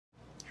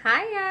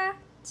Hiya!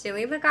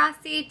 Julie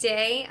Lagasse,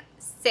 day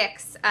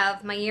 6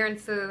 of my year in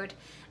food.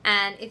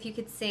 And if you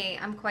could see,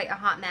 I'm quite a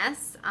hot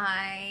mess.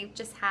 I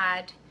just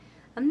had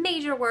a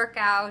major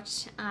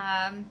workout.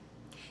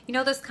 You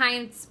know those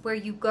kinds where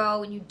you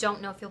go and you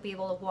don't know if you'll be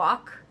able to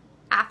walk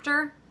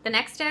after the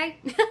next day?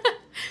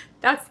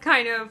 That's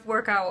kind of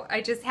workout I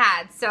just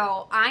had.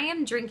 So I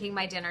am drinking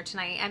my dinner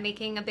tonight. I'm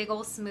making a big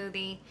old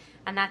smoothie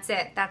and that's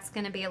it. That's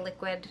going to be a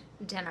liquid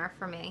dinner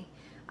for me.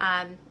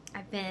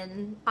 I've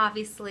been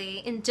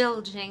obviously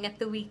indulging at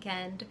the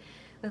weekend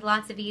with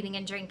lots of eating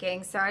and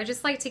drinking, so I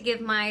just like to give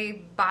my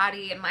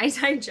body and my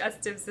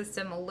digestive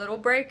system a little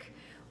break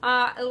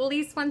at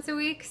least once a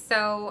week.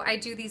 So I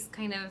do these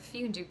kind of,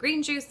 you can do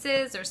green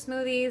juices or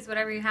smoothies,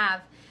 whatever you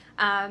have,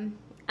 and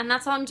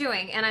that's all I'm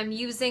doing. And I'm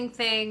using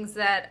things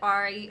that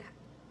I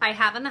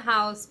have in the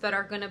house but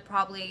are gonna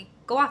probably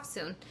go off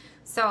soon.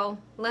 So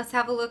let's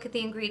have a look at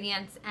the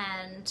ingredients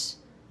and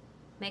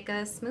make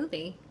a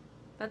smoothie.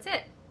 That's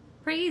it.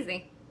 Pretty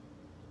easy.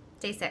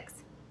 Day 6,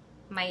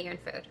 my year in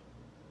food.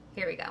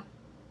 Here we go.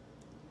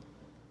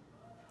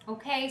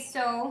 Okay,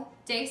 so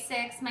day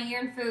 6, my year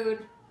in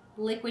food,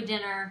 liquid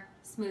dinner,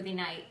 smoothie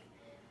night.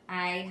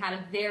 I had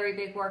a very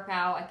big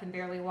workout. I can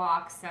barely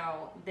walk,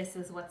 so this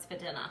is what's for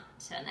dinner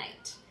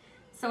tonight.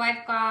 So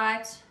I've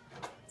got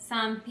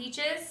some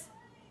peaches.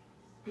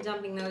 I'm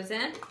dumping those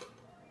in.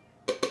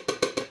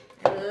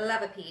 I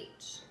love a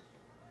peach.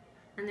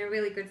 And they're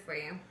really good for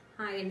you.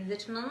 High in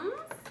vitamins.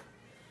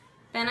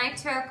 Then I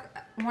took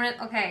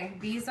okay,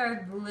 these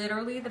are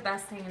literally the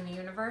best thing in the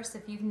universe.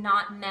 If you've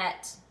not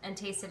met and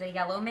tasted a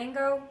yellow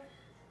mango,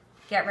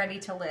 get ready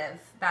to live.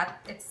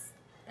 It's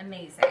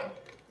amazing.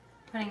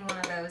 Putting one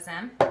of those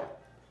in. I'm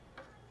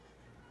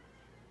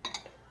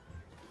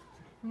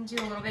gonna do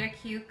a little bit of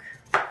cuke.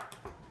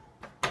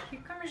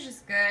 Cucumber's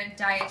just good,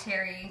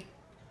 dietary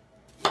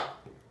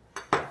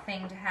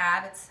thing to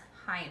have. It's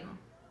high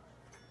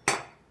in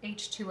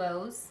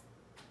H2Os.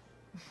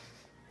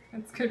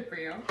 That's good for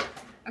you.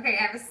 Okay,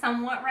 I have a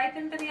somewhat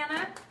ripened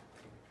banana.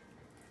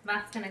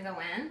 That's gonna go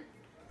in.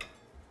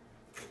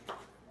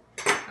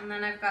 And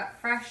then I've got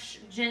fresh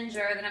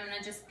ginger that I'm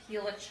gonna just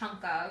peel a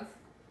chunk of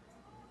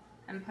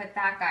and put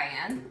that guy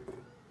in.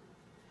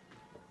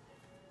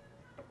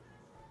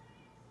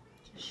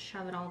 Just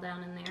shove it all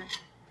down in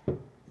there.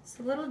 It's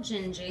a little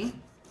gingy.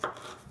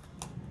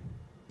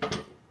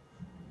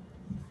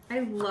 I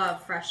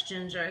love fresh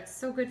ginger. It's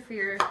so good for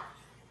your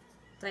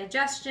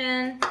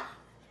digestion.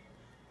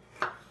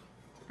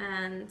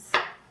 And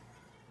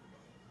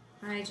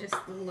I just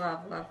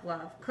love, love,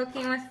 love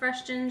cooking with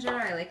fresh ginger.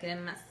 I like it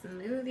in my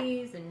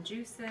smoothies and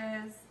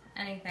juices,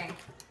 anything.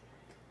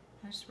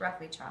 I just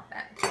roughly chop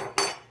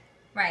it.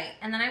 Right,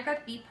 and then I've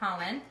got bee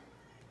pollen.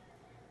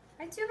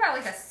 I do about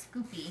like a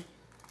scoopy,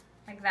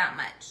 like that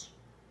much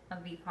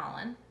of bee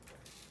pollen.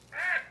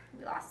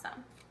 We lost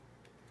some.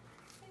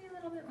 Maybe a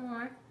little bit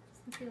more,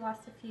 since we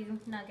lost a few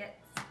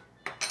nuggets.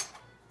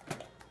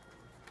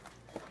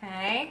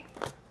 Okay.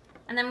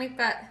 And then we've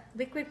got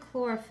liquid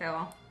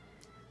chlorophyll,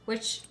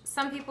 which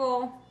some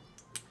people,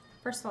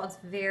 first of all,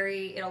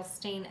 it'll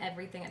stain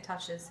everything it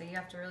touches, so you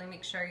have to really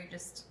make sure you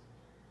just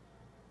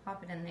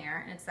pop it in there.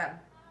 And it's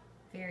that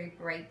very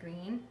bright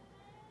green.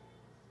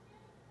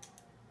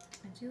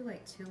 I do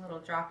like 2 little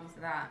droppies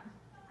of that.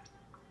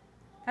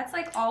 That's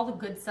like all the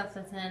good stuff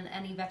that's in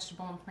any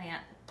vegetable and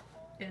plant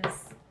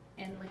is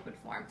in liquid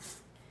form.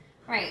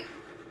 Right,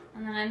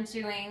 and then I'm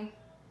doing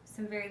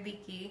some very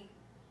leaky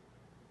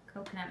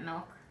coconut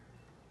milk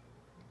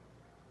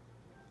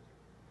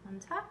on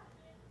top,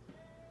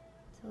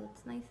 so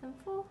it's nice and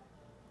full.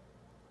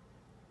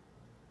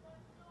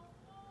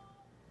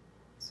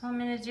 So what I'm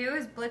going to do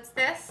is blitz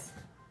this.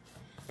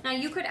 Now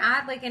you could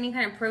add like any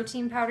kind of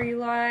protein powder you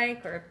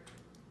like, or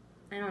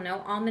I don't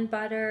know, almond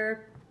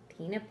butter,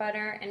 peanut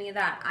butter, any of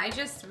that. I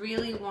just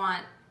really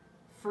want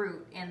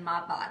fruit in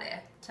my body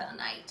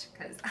tonight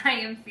because I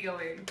am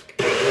feeling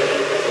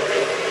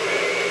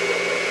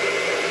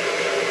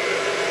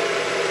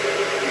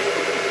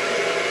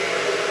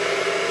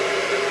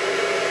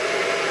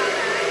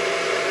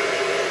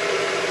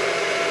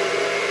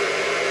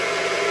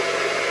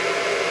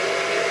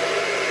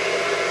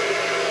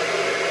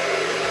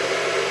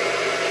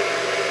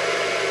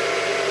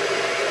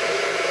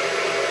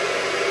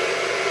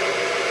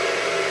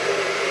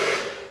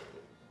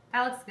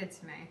that looks good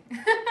to me.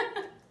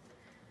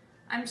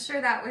 I'm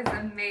sure that was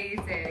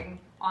amazing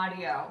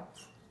audio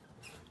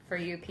for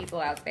you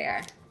people out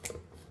there.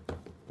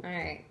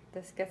 Alright,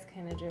 this gets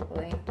kind of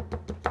dribbly.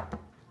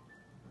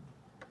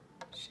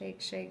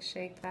 Shake, shake,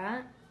 shake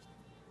that.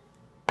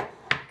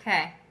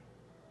 Okay.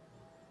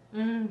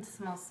 It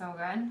smells so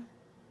good.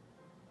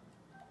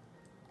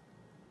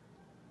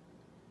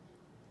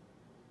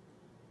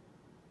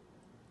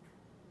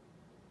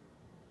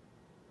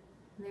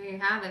 There you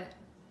have it.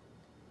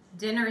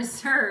 Dinner is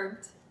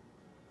served.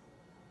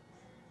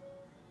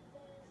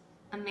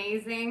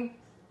 Amazing,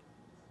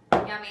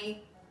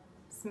 yummy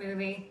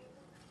smoothie.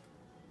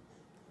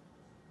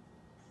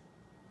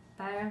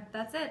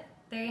 That's it.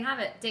 There you have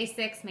it. Day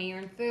 6, my year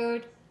in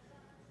food,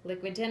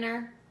 liquid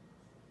dinner.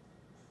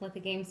 let the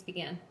games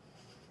begin.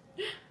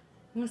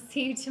 We'll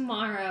see you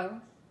tomorrow.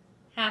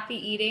 Happy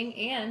eating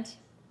and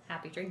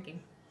happy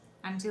drinking.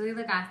 I'm Julie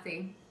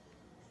Lagasse.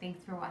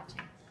 Thanks for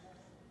watching.